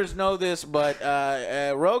writers know this, but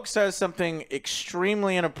Rogue says something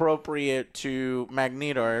extremely inappropriate to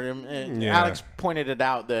Magneto. Alex pointed it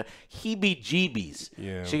out, the heebie-jeebies.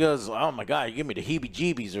 Yeah. She goes, oh, my God, you give me the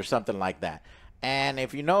heebie-jeebies or something like that. And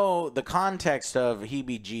if you know the context of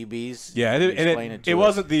heebie-jeebies, Yeah, explain and to it us.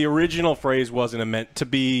 wasn't the original phrase wasn't meant to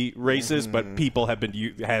be racist, but people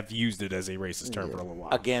have used it as a racist term for a little while.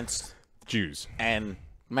 against Jews. and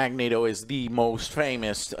Magneto is the most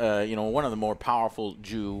famous, one of the more powerful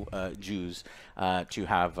Jews to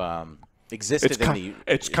have existed in the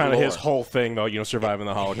It's kind of lore. his whole thing, though. Surviving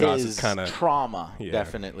the Holocaust His is kind of trauma,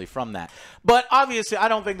 definitely from that. But obviously, I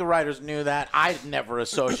don't think the writers knew that. I never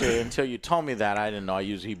associated until you told me that. I didn't know. I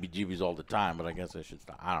use heebie-jeebies all the time, but I guess I should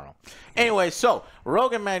stop. I don't know. Anyway, so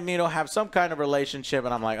Rogue and Magneto have some kind of relationship,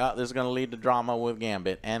 and I'm like, oh, this is going to lead to drama with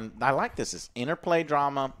Gambit. And I like this. It's interplay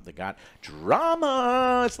drama. They got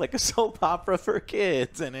drama. It's like a soap opera for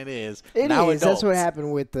kids, and it is. It now is. That's what adults.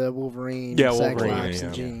 happened with Wolverine, Yeah, Cyclops, Wolverine, and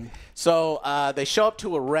yeah. Jean. So they show up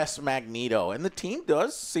to arrest Magneto, and the team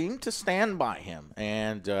does seem to stand by him.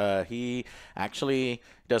 And he actually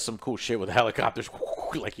does some cool shit with helicopters.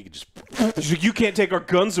 Like he could just... He's like, you can't take our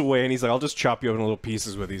guns away, and he's like, I'll just chop you up in little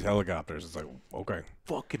pieces with these helicopters. It's like, okay.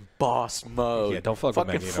 Fucking boss mode. Yeah, don't fuck with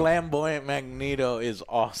Fucking Magneto. flamboyant Magneto is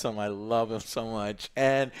awesome. I love him so much.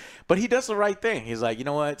 But he does the right thing. He's like, you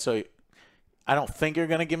know what? So I don't think you're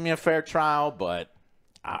going to give me a fair trial, but...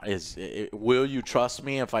 will you trust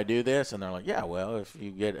me if I do this? And they're like, yeah, well, if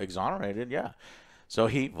you get exonerated, yeah. So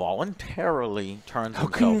he voluntarily turns How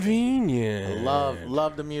himself in. convenient.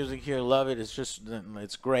 Love the music here. Love it. It's just,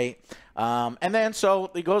 it's great. And then so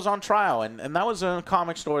he goes on trial. And that was a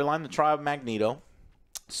comic storyline, the trial of Magneto.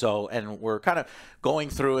 So, and we're kind of going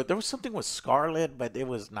through it. There was something with Scarlet, but it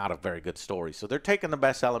was not a very good story. So they're taking the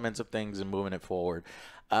best elements of things and moving it forward.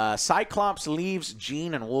 Cyclops leaves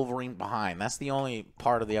Jean and Wolverine behind. That's the only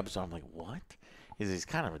part of the episode I'm like, what? He's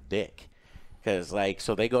kind of a dick. Because,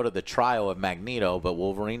 so they go to the trial of Magneto, but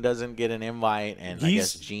Wolverine doesn't get an invite, and I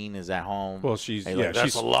guess Jean is at home. Well, she's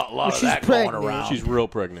there's a lot of she's that pregnant. going around. She's real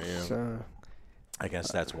pregnant. Yeah. So, I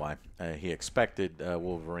guess that's why he expected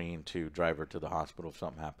Wolverine to drive her to the hospital if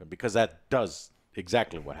something happened, because that does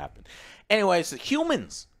exactly what happened. Anyways, the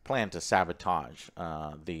humans plan to sabotage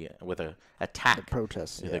with an attack.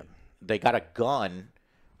 protests. Yeah. They got a gun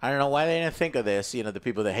I don't know why they didn't think of this, you know, the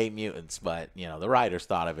people that hate mutants, but, you know, the writers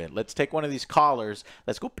thought of it. Let's take one of these collars,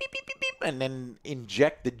 let's go beep, beep, beep, beep, and then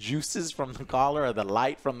inject the juices from the collar or the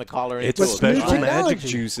light from the collar into It's special magic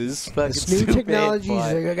juices. It's new technology.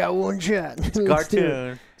 Like, I got one shot. It's a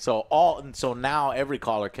cartoon. So now every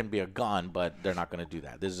collar can be a gun, but they're not going to do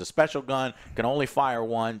that. This is a special gun, can only fire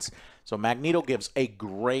once. So Magneto gives a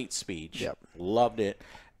great speech. Yep. Loved it.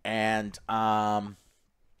 And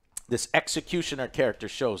this Executioner character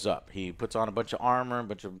shows up. He puts on a bunch of armor, a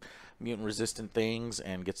bunch of mutant-resistant things,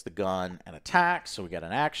 and gets the gun and attacks. So we got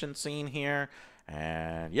an action scene here.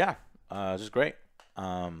 And, yeah, this is great.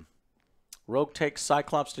 Rogue takes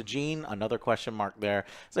Cyclops to Jean. Another question mark there.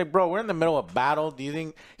 It's like, bro, we're in the middle of battle. Do you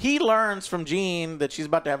think he learns from Jean that she's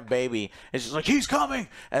about to have a baby? And she's like, he's coming.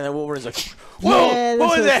 And then Wolverine's like, whoa, yeah,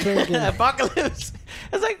 what was that? Apocalypse.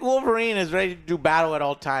 It's like Wolverine is ready to do battle at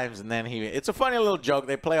all times. And then it's a funny little joke.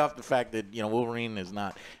 They play off the fact that, you know, Wolverine is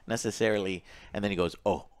not necessarily. And then he goes,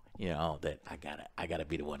 oh, you know, that I gotta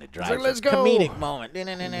be the one that drives. Like, let's go. Comedic moment.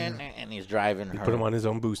 And he's driving her. Put him on his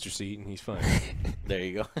own booster seat, and he's fine. There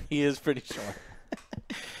you go. He is pretty short.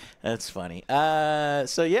 That's funny.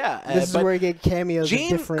 So yeah, this is where you get cameos.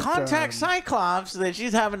 Jean of different, contacts Cyclops that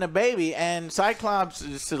she's having a baby, and Cyclops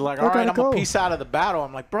is like, "All right, I'm gonna peace out of the battle."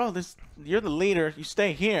 I'm like, "Bro, you're the leader. You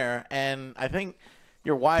stay here, and I think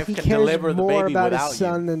your wife can deliver the baby more about without his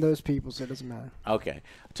son than those people, so it doesn't matter." Okay.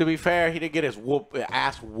 To be fair, he did get his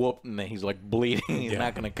ass whooped, and then he's like bleeding. He's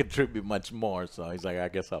not going to contribute much more, so he's like, I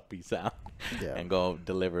guess I'll peace out and go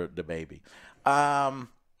deliver the baby.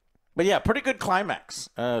 But yeah, pretty good climax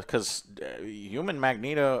because human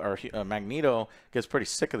Magneto or Magneto gets pretty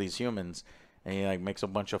sick of these humans, and he like makes a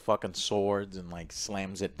bunch of fucking swords and like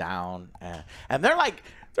slams it down, and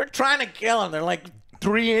they're trying to kill him. They're like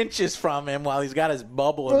 3 inches from him while he's got his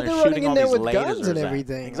bubble, and they're shooting all these lasers guns and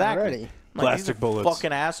everything. Exactly. Already. Like, plastic bullets.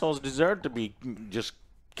 Fucking assholes deserve to be just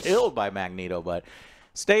killed by Magneto, but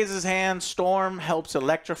stays his hand. Storm helps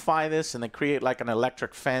electrify this, and they create like an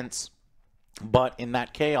electric fence. But in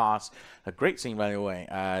that chaos, a great scene, by the way,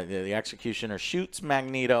 the Executioner shoots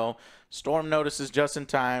Magneto. Storm notices just in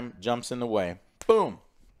time, jumps in the way. Boom.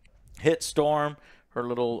 Hits Storm. Her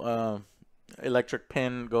little electric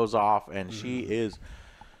pin goes off, and she's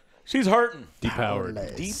hurting.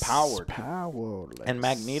 Depowered. Powerless. And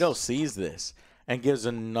Magneto sees this and gives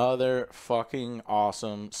another fucking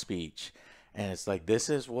awesome speech. And it's like, this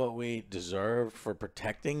is what we deserve for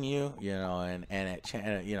protecting you, you know, and it,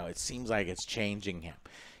 you know, it seems like it's changing him.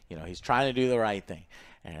 You know, he's trying to do the right thing.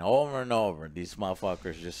 And over, these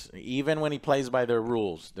motherfuckers just, even when he plays by their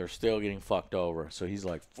rules, they're still getting fucked over. So he's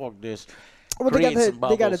like, fuck this. Well,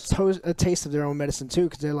 they got a taste of their own medicine, too,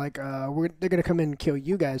 because they're like, they're going to come in and kill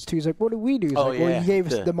you guys, too. He's like, what do we do? He's like, well, you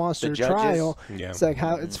gave us the monster trial. Yeah. It's like,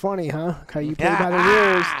 it's funny, huh? How you play by the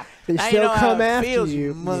rules. They still come after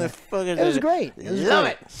you. Motherfuckers. It was great. Love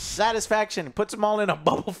it. Satisfaction. Puts them all in a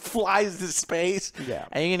bubble, flies to space. Yeah.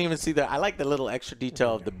 And you can even see I like the little extra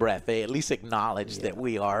detail of the breath. They at least acknowledge that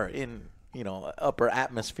we are in, you know, upper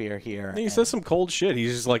atmosphere here. And he says some cold shit.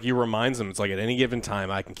 He's just like, he reminds them, it's like, at any given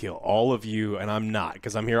time, I can kill all of you, and I'm not,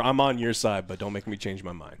 because I'm here. I'm on your side, but don't make me change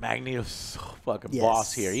my mind. Magneto's so fucking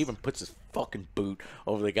boss here. He even puts his fucking boot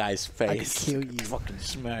over the guy's face. I can kill you. Fucking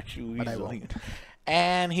smash you but easily. I won't.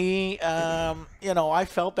 And he, you know, I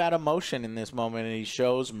felt that emotion in this moment, and he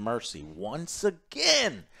shows mercy once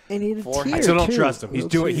again. And he I still don't trust him. He's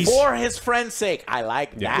doing for his friend's sake. I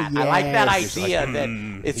like that. I like that idea that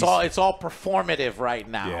it's all performative right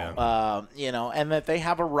now. Yeah. You know, and that they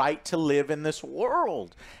have a right to live in this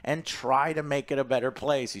world and try to make it a better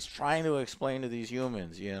place. He's trying to explain to these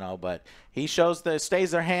humans, you know, but he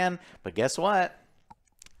stays their hand. But guess what?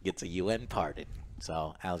 Gets a UN pardon.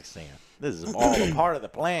 So Alex saying, this is all a part of the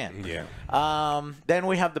plan. Yeah. Then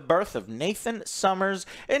we have the birth of Nathan Summers.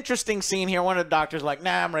 Interesting scene here. One of the doctors like,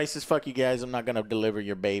 nah, I'm racist. Fuck you guys. I'm not going to deliver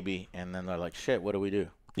your baby. And then they're like, shit, what do we do?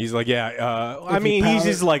 He's like, yeah. I mean, he's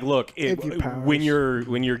just like, look, when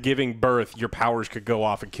you're giving birth, your powers could go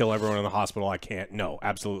off and kill everyone in the hospital. I can't. No,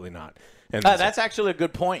 absolutely not. And that's actually a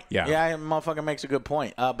good point. Yeah, motherfucker makes a good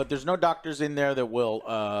point. But there's no doctors in there that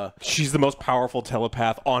will. She's the most powerful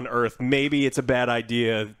telepath on Earth. Maybe it's a bad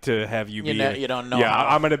idea to have you be. You don't know. Yeah,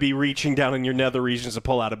 I'm gonna be reaching down in your nether regions to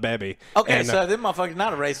pull out a baby. Okay, and, so this motherfucker's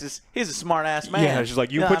not a racist. He's a smart ass man. Yeah, she's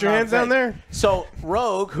like, you put your hands down there. So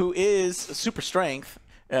Rogue, who is super strength,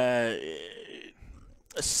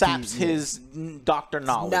 saps his doctor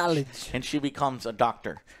knowledge, and she becomes a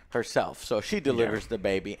doctor herself. So she delivers the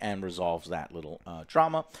baby and resolves that little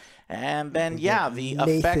trauma. And then, the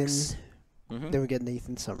effects. Then we get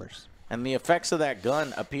Nathan Summers. and the effects of that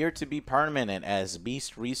gun appear to be permanent as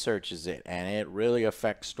Beast researches it, and it really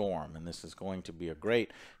affects Storm. And this is going to be a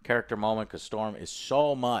great character moment because Storm is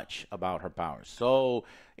so much about her powers, so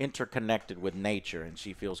interconnected with nature, and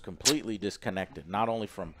she feels completely disconnected, not only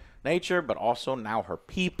from nature, but also now her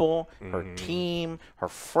people, her team, her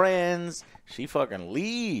friends. She fucking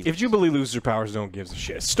leaves. If Jubilee loses her powers, no one gives a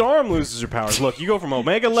shit. Storm loses her powers. Look, you go from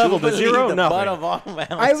Omega level to zero, the nothing. butt of all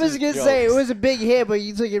I was gonna say it was a big hit, but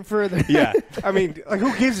you took it further. Yeah, I mean, like,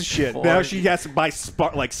 who gives a shit? Now she has to buy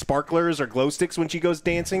sparklers or glow sticks when she goes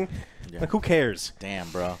dancing. Yeah. Like, who cares? Damn,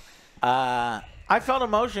 bro. I felt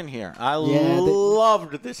emotion here. I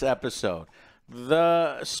loved this episode.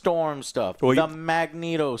 The Storm stuff, the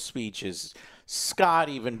Magneto speeches, Scott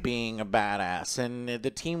even being a badass, and the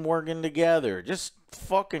team working together. Just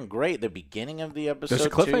fucking great. The beginning of the episode. There's a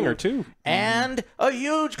cliffhanger, too. And a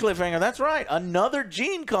huge cliffhanger. That's right. Another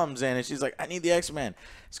Jean comes in, and she's like, I need the X-Men.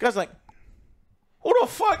 Scott's like, who the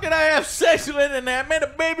fuck did I have sex with? And I made a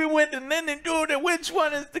baby with, and then they do it. Which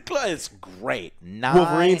one is the club? It's great.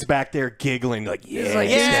 Wolverine's back there giggling like,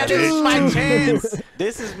 yeah, this is my chance.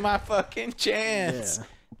 This is my fucking chance. Yeah.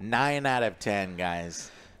 9 out of 10,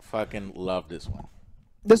 guys. Fucking love this one.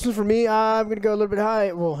 This one for me, I'm going to go a little bit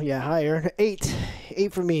high. Well, yeah, higher. 8.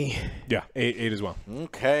 8 for me. Yeah, 8 as well.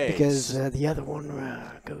 Okay. Because the other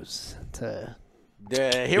one goes to...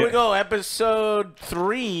 Here we go. Episode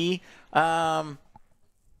 3.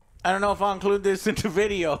 I don't know if I'll include this in the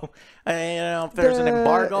video. I don't know if there's an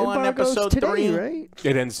embargo on episode today, 3. Right?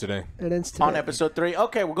 It ends today. It ends today. On episode 3.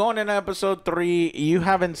 Okay, we're going into episode 3. You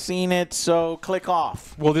haven't seen it, so click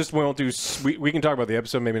off. Well, this won't do. We can talk about the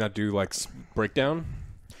episode, maybe not do like breakdown.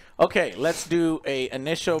 Okay, let's do a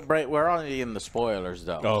initial break. We're already in the spoilers,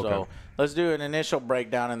 though. Oh, okay. So let's do an initial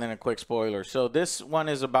breakdown and then a quick spoiler. So this one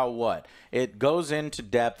is about what? It goes into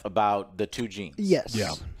depth about the 2 genes. Yes.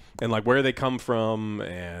 Yeah. And like where they come from,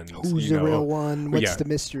 and who's the real one? What's the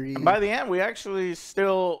mystery? And by the end, we actually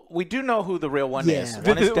we do know who the real one is.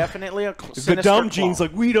 One is definitely a the dumb gene's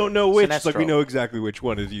like, we don't know which. It's like, we know exactly which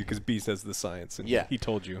one is you because Beast has the science, and he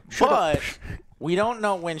told you. But we don't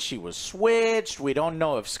know when she was switched. We don't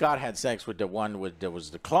know if Scott had sex with the one that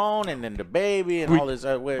was the clone, and then the baby, and all this.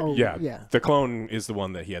 The clone is the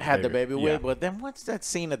one that he had the baby with. But then what's that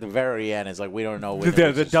scene at the very end? It's like we don't know.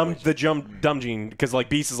 The dumb gene, because like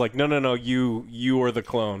Beast is like, no, you are the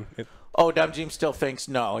clone. Dumb Gene still thinks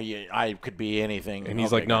no, I could be anything, and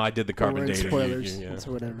he's like, no, I did the carbon dating. Spoilers.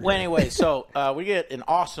 Whatever. Well, anyway, so we get an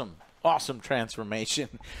awesome transformation.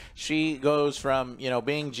 She goes from,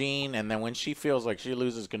 being Jean, and then when she feels like she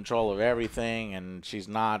loses control of everything and she's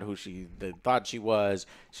not who she thought she was,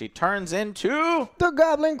 she turns into the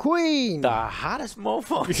Goblin Queen, the hottest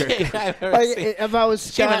mofo chick I've ever seen. If I was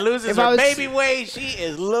Scott, she loses her baby weight, she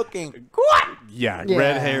is looking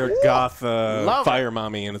red hair goth fire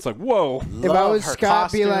mommy, and it's like, whoa. If I was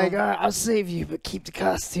Scott, be like, I'll save you, but keep the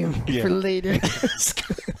costume for later.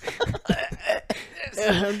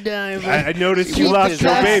 I'm dying. I noticed you lost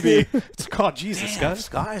your baby. It's called Jesus, Scott.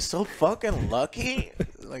 Scott is so fucking lucky.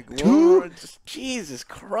 Like, whoa, Jesus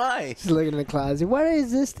Christ. He's looking in the closet. What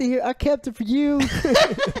is this here? I kept it for you.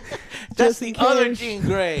 That's the other Jean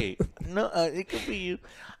Grey. No, it could be you.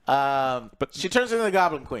 But she turns into the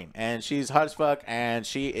Goblin Queen, and she's hot as fuck, and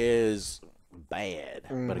she is bad,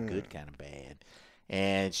 but a good kind of bad.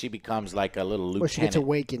 And she becomes like a little lieutenant. Well, she gets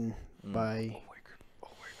awakened by...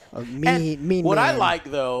 What I like,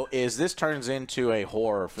 though, is this turns into a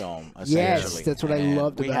horror film, essentially. Yes, that's what I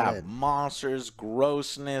loved about it. We have monsters,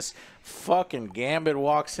 grossness. Fucking Gambit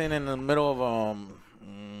walks in the middle of a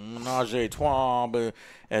menage a trois, but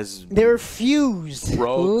as they're fused,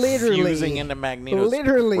 literally fusing into Magneto,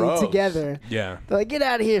 together. Yeah, they're like, get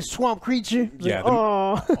out of here, swamp creature. Yeah,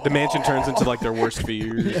 the mansion turns into like their worst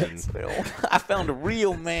fears. I found a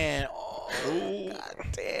real man. God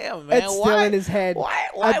damn, man. It's still in his head. Why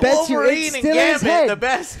I bet Wolverine and Gambit, the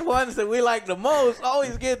best ones that we like the most,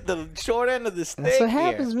 always get the short end of the stick? That's what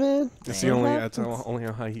happens, man. That's only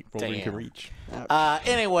how high Wolverine can reach.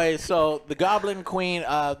 Anyway, so the Goblin Queen,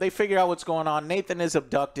 they figure out what's going on. Nathan is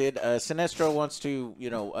abducted. Sinestro wants to,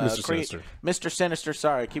 Mr. Sinister,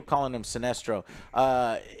 sorry, I keep calling him Sinestro.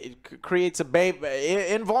 It creates a baby,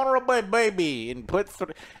 invulnerable baby, and puts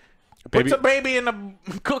a baby in a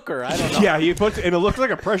cooker. I don't know. Yeah, he puts, and it looks like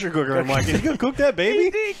a pressure cooker. I'm like, is he gonna cook that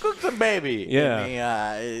baby? He cooks a baby.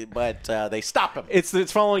 Yeah. But they stop him.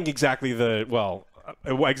 It's following exactly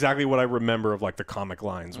exactly what I remember of like the comic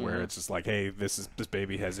lines, where it's just like, hey, this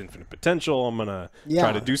baby has infinite potential. I'm gonna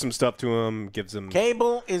try to do some stuff to him. Gives him.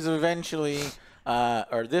 Cable is eventually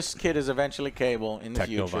or this kid is eventually Cable in the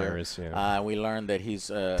future. Technovirus, yeah. We learned that he's,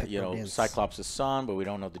 Cyclops' son, but we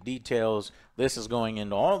don't know the details. This is going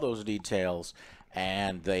into all those details,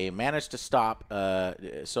 and they managed to stop.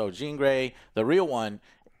 So Jean Grey, the real one,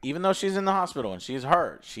 even though she's in the hospital and she's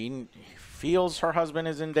hurt, she feels her husband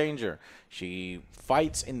is in danger. She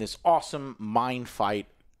fights in this awesome mind fight.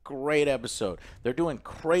 Great episode. They're doing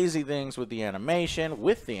crazy things with the animation,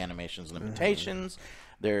 with the animation's limitations.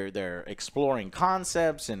 They're exploring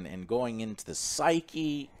concepts and going into the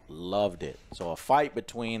psyche. Loved it. So a fight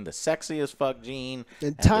between the sexiest fuck Jean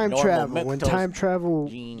and time the travel. When time travel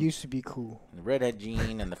Jean, used to be cool. the redhead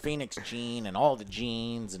Jean and the Phoenix Jean and all the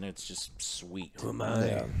Jeans, and it's just sweet. Who am I?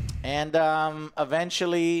 Yeah. And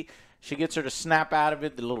eventually she gets her to snap out of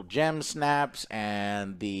it. The little gem snaps,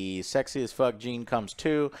 and the sexiest fuck Jean comes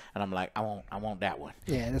too. And I'm like, I want that one.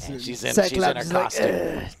 Yeah, that's and it. she's in her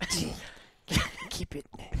costume. Keep it.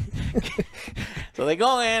 So they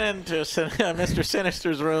go in into Mr.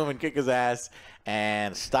 Sinister's room and kick his ass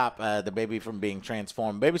and stop the baby from being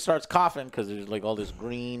transformed. Baby starts coughing because there's like all this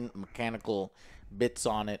green mechanical bits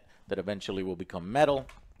on it that eventually will become metal.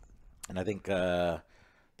 And I think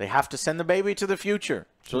they have to send the baby to the future.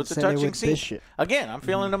 So it's a touching scene. Bishop. Again, I'm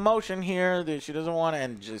feeling emotion here that she doesn't want to.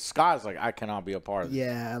 And Scott's like, I cannot be a part of this.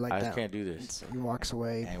 Yeah, I like that. I just can't do this. He walks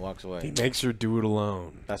away. And he walks away. He makes her do it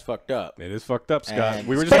alone. That's fucked up. It is fucked up, Scott. And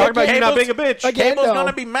we were just talking about you not being a bitch. Again, Cable's going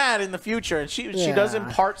to be mad in the future. And she Yeah. does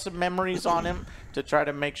impart some memories on him to try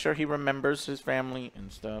to make sure he remembers his family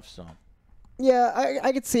and stuff. So Yeah,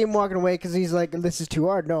 I could see him walking away because he's like, this is too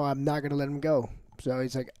hard. No, I'm not going to let him go. So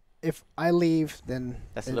he's like, if I leave, then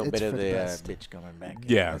that's a little bit of the bitch coming back.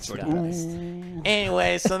 Yeah, it's like,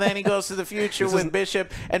 anyway, so then he goes to the future with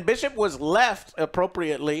Bishop, and Bishop was left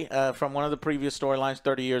appropriately from one of the previous storylines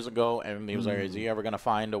 30 years ago, and he was like, is he ever going to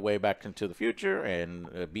find a way back into the future?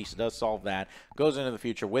 And Beast does solve that, goes into the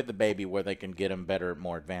future with the baby where they can get him better,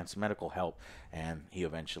 more advanced medical help, and he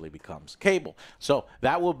eventually becomes Cable. So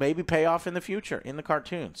that will maybe pay off in the future in the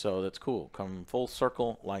cartoon, so that's cool. Come full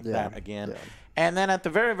circle like that again. Yeah. And then at the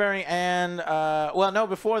very, very end,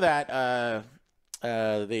 before that, I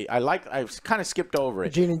kind of skipped over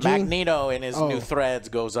it. Magneto in his new threads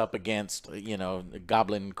goes up against,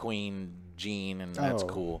 Goblin Queen Jean, and that's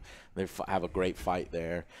cool. They have a great fight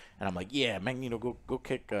there, and I'm like, yeah, Magneto, go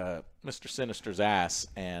kick Mr. Sinister's ass,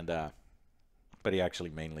 and but he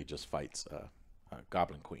actually mainly just fights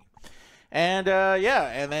Goblin Queen. And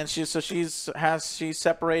and then she's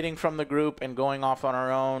separating from the group and going off on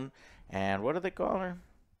her own. And what do they call her?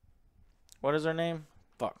 What is her name?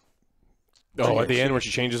 Fuck. Oh, at the end where she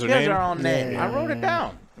changes her name? She has her own name. I wrote it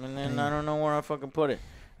down, and then I don't know where I fucking put it.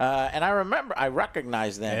 And I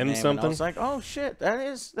recognized that name, and I was like, oh, shit,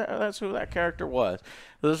 that's who that character was.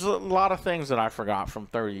 There's a lot of things that I forgot from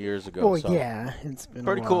 30 years ago. Well, so yeah, it's been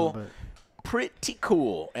pretty a while, cool. But pretty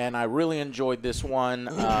cool, and I really enjoyed this one.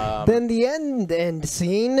 Then the end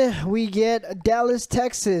scene, we get Dallas,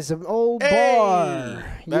 Texas, an old bar.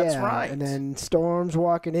 That's right. And then Storm's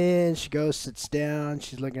walking in. She goes, sits down.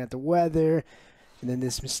 She's looking at the weather. And then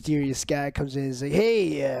this mysterious guy comes in and is like,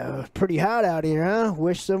 hey, pretty hot out here, huh?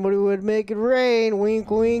 Wish somebody would make it rain.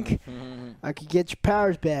 Wink, wink. I could get your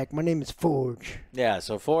powers back. My name is Forge. Yeah,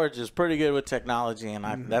 so Forge is pretty good with technology,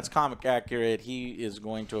 and that's comic accurate. He is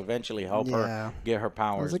going to eventually help her get her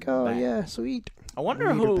powers I was like, oh, back. yeah, sweet. I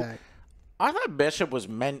wonder who... I thought Bishop was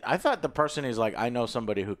meant... I thought the person is like, I know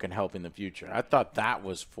somebody who can help in the future. I thought that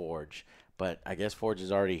was Forge, but I guess Forge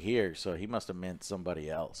is already here, so he must have meant somebody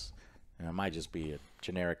else. And it might just be a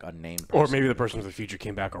generic unnamed person. Or maybe the person from the future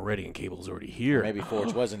came back already and Cable's already here. Or maybe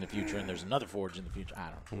Forge was in the future and there's another Forge in the future. I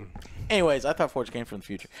don't know. Anyways, I thought Forge came from the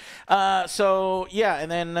future. So, yeah,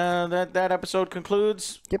 and then that episode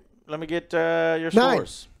concludes. Yep. Let me get your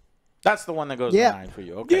scores. That's the one that goes to 9 for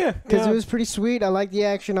you. Okay. Yeah, because it was pretty sweet. I like the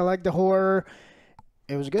action. I like the horror.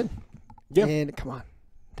 It was good. Yeah. And come on.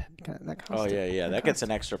 That gets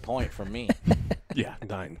an extra point from me. Yeah,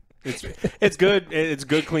 9. It's good. It's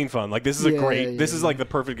good, clean fun. Like this is a great. This is like the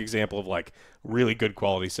perfect example of like really good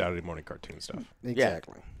quality Saturday morning cartoon stuff.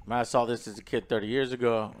 Exactly. Yeah. When I saw this as a kid 30 years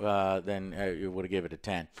ago, then you would have given it a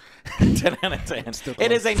 10. 10 out of 10.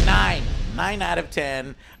 It is a 9. 9 out of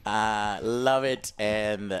 10. Love it.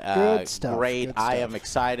 And good stuff. Great. Good I stuff. am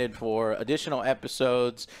excited for additional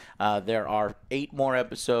episodes. There are 8 more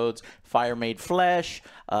episodes. Fire Made Flesh,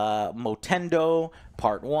 Motendo,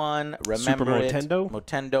 Part 1, Remember It,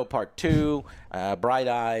 Motendo Part 2, Bright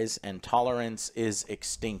Eyes, and Tolerance is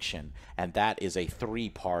Extinction. And that is a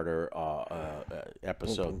 3-parter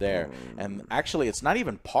episode there. And actually, it's not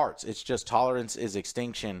even parts. It's just Tolerance is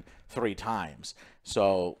Extinction 3 times.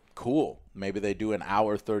 So cool. Maybe they do an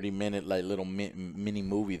hour, 30-minute like little mini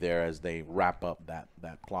movie there as they wrap up that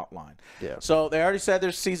plot line. Yeah. So they already said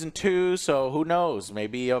there's season 2. So who knows?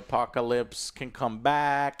 Maybe Apocalypse can come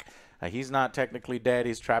back. He's not technically dead.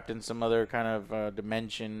 He's trapped in some other kind of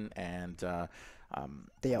dimension, and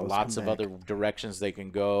lots of other directions they can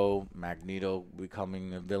go. Magneto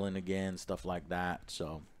becoming a villain again, stuff like that.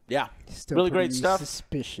 So yeah, really great stuff.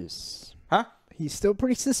 Suspicious, huh? He's still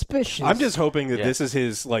pretty suspicious. I'm just hoping that this is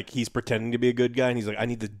his, like, he's pretending to be a good guy, and he's like, I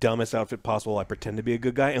need the dumbest outfit possible. I pretend to be a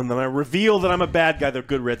good guy, and then I reveal that I'm a bad guy. The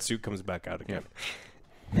good red suit comes back out again.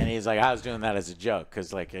 And he's like, I was doing that as a joke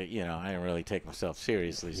because, like, you know, I didn't really take myself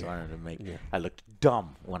seriously, so I wanted to make I looked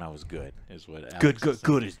dumb when I was good, is what Alex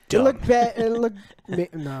good is dumb. It looked bad.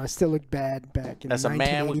 No, it still looked bad back in That's a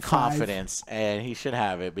man with confidence, and he should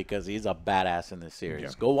have it because he's a badass in this series.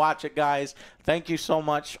 Yeah. Go watch it, guys. Thank you so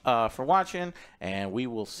much for watching, and we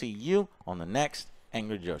will see you on the next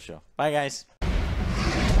Angry Joe Show. Bye, guys.